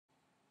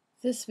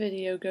This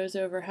video goes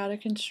over how to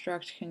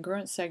construct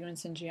congruent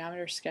segments in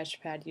Geometer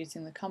Sketchpad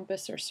using the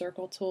compass or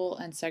circle tool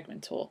and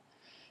segment tool.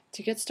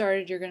 To get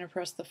started, you're going to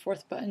press the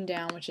fourth button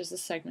down, which is the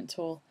segment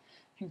tool,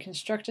 and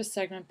construct a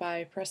segment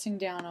by pressing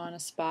down on a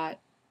spot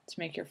to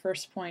make your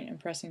first point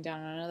and pressing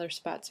down on another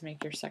spot to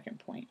make your second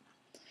point.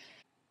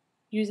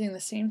 Using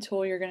the same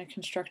tool, you're going to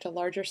construct a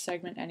larger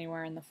segment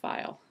anywhere in the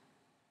file.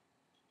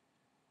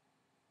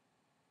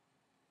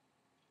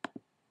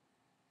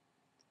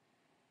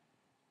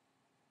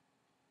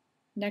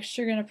 Next,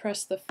 you're going to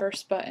press the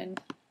first button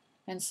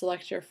and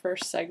select your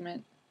first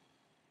segment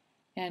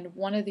and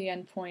one of the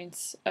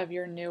endpoints of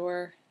your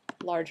newer,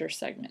 larger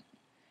segment.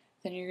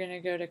 Then you're going to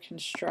go to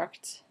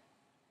Construct,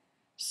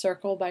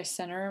 Circle by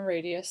Center and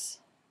Radius,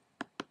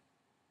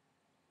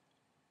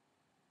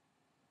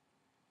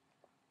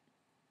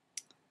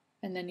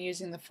 and then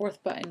using the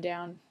fourth button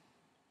down,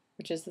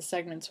 which is the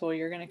segment tool,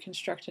 you're going to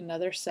construct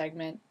another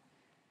segment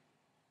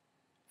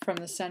from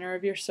the center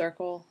of your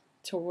circle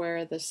to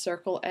where the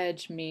circle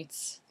edge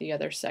meets the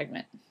other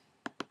segment.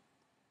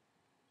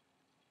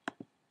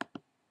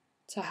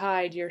 To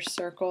hide your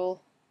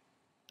circle,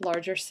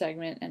 larger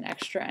segment, and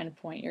extra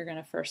endpoint, you're going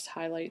to first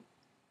highlight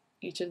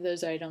each of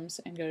those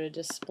items and go to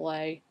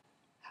Display,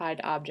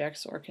 Hide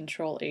Objects, or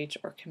Control-H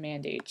or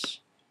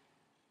Command-H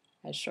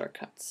as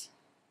shortcuts.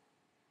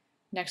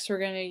 Next, we're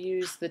going to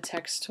use the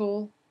text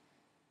tool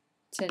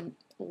to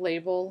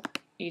label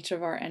each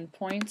of our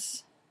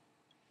endpoints.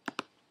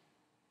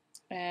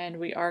 And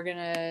we are going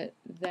to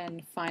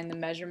then find the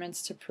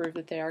measurements to prove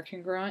that they are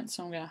congruent.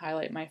 So I'm going to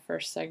highlight my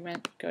first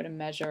segment, go to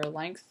Measure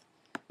Length,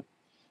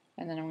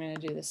 and then I'm going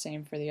to do the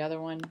same for the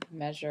other one,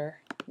 Measure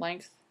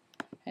Length,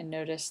 and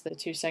notice the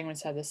two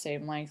segments have the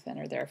same length and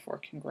are therefore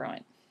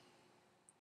congruent.